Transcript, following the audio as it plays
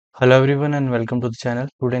Hello everyone and welcome to the channel.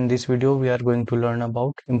 Today in this video we are going to learn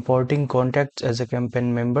about importing contacts as a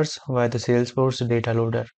campaign members via the Salesforce data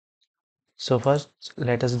loader. So first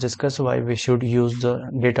let us discuss why we should use the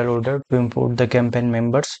data loader to import the campaign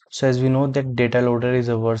members. So as we know that data loader is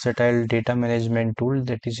a versatile data management tool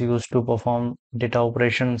that is used to perform data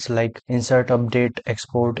operations like insert, update,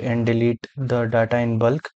 export and delete the data in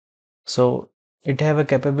bulk. So it have a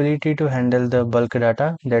capability to handle the bulk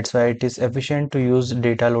data. That's why it is efficient to use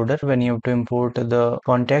data loader when you have to import the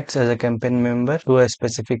contacts as a campaign member to a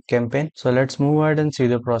specific campaign. So let's move ahead and see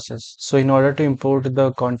the process. So in order to import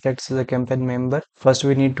the contacts as a campaign member, first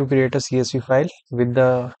we need to create a CSV file with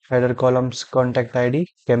the header columns contact ID,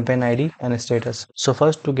 campaign ID and status. So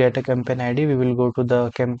first to get a campaign ID, we will go to the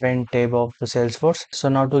campaign tab of the Salesforce. So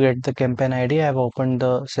now to get the campaign ID, I have opened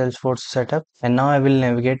the Salesforce setup and now I will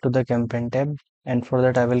navigate to the campaign tab, and for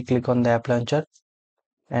that I will click on the app launcher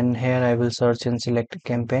and here I will search and select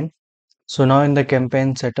campaign. So now in the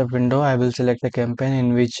campaign setup window, I will select the campaign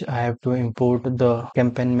in which I have to import the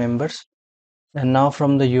campaign members. And now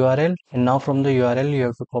from the URL, you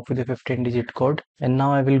have to copy the 15-digit code. And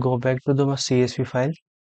now I will go back to the CSV file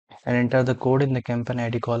and enter the code in the campaign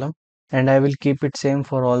ID column. And I will keep it same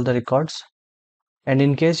for all the records. And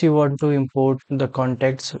in case you want to import the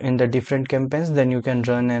contacts in the different campaigns, then you can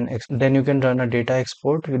run a data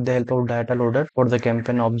export with the help of data loader for the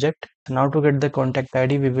campaign object. Now to get the contact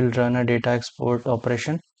ID, we will run a data export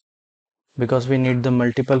operation because we need the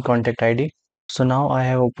multiple contact ID. So now I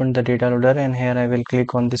have opened the data loader and here I will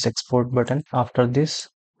click on this export button. After this,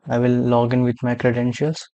 I will log in with my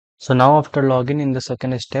credentials. So now after login, in the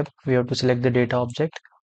second step, we have to select the data object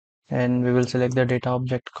and we will select the data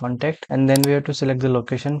object contact, and then we have to select the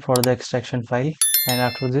location for the extraction file, and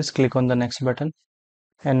after this click on the next button.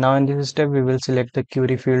 And now in this step we will select the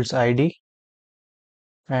query fields ID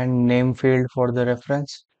and name field for the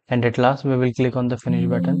reference, and at last we will click on the finish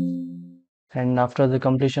button. And after the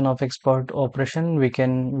completion of export operation, we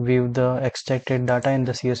can view the extracted data in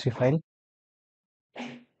the CSV file,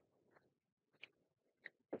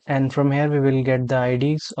 and from here we will get the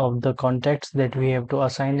IDs of the contacts that we have to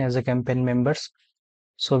assign as a campaign members.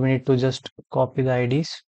 So we need to just copy the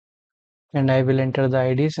IDs and I will enter the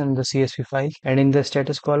IDs in the CSV file, and in the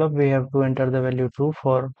status column we have to enter the value true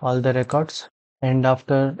for all the records, and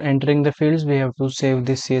after entering the fields we have to save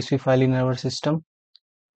this CSV file in our system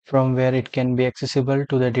from where it can be accessible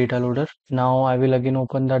to the data loader. Now I will again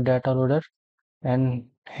open the data loader and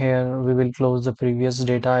here we will close the previous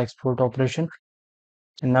data export operation.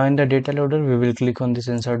 And now in the data loader we will click on this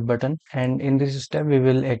insert button, and in this step we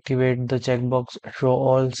will activate the checkbox show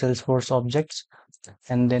all Salesforce objects,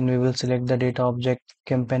 and then we will select the data object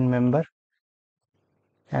campaign member,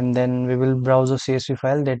 and then we will browse the CSV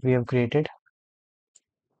file that we have created,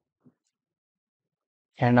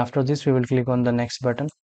 and after this we will click on the next button.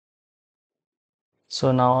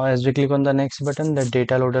 So now as we click on the next button, the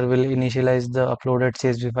data loader will initialize the uploaded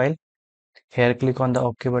CSV file. Here click on the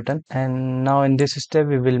OK button, and now in this step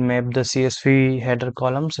we will map the CSV header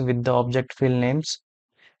columns with the object field names,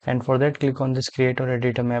 and for that click on this create or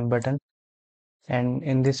edit a map button, and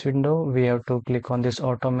in this window we have to click on this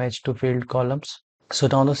auto match to field columns. So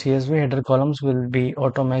now the CSV header columns will be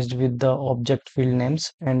auto matched with the object field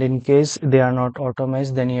names, and in case they are not auto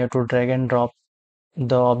matched, then you have to drag and drop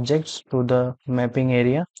the objects to the mapping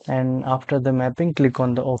area, and after the mapping click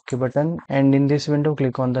on the OK button, and in this window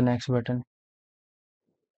click on the next button,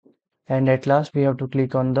 and at last we have to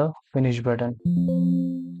click on the finish button.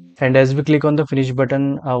 And as we click on the finish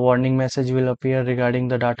button, a warning message will appear regarding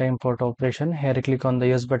the data import operation. Here click on the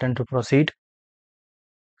yes button to proceed,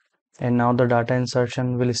 and now the data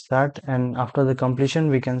insertion will start, and after the completion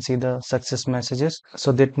we can see the success messages.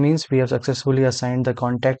 So that means we have successfully assigned the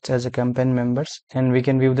contacts as a campaign members, and we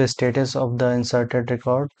can view the status of the inserted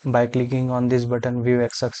record by clicking on this button view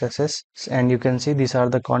X successes, and you can see these are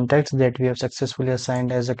the contacts that we have successfully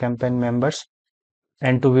assigned as a campaign members.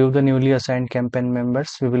 And to view the newly assigned campaign members,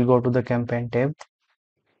 we will go to the campaign tab,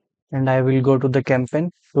 and I will go to the campaign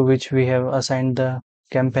to which we have assigned the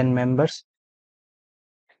campaign members,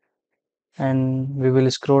 and we will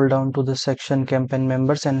scroll down to the section campaign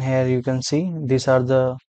members, and here you can see these are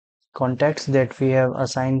the contacts that we have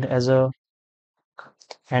assigned as a,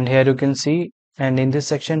 and here you can see, and in this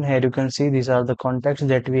section here you can see these are the contacts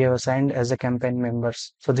that we have assigned as a campaign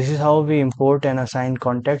members. So this is how we import and assign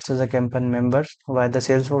contacts as a campaign members via the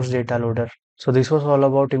Salesforce data loader. So this was all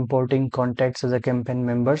about importing contacts as a campaign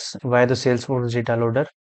members via the Salesforce data loader.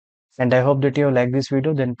 And I hope that you have liked this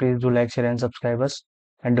video. Then please do like, share and subscribe us.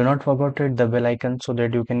 And do not forget to hit the bell icon so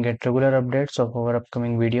that you can get regular updates of our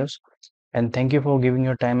upcoming videos. And thank you for giving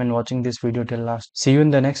your time and watching this video till last. See you in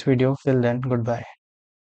the next video. Till then, goodbye.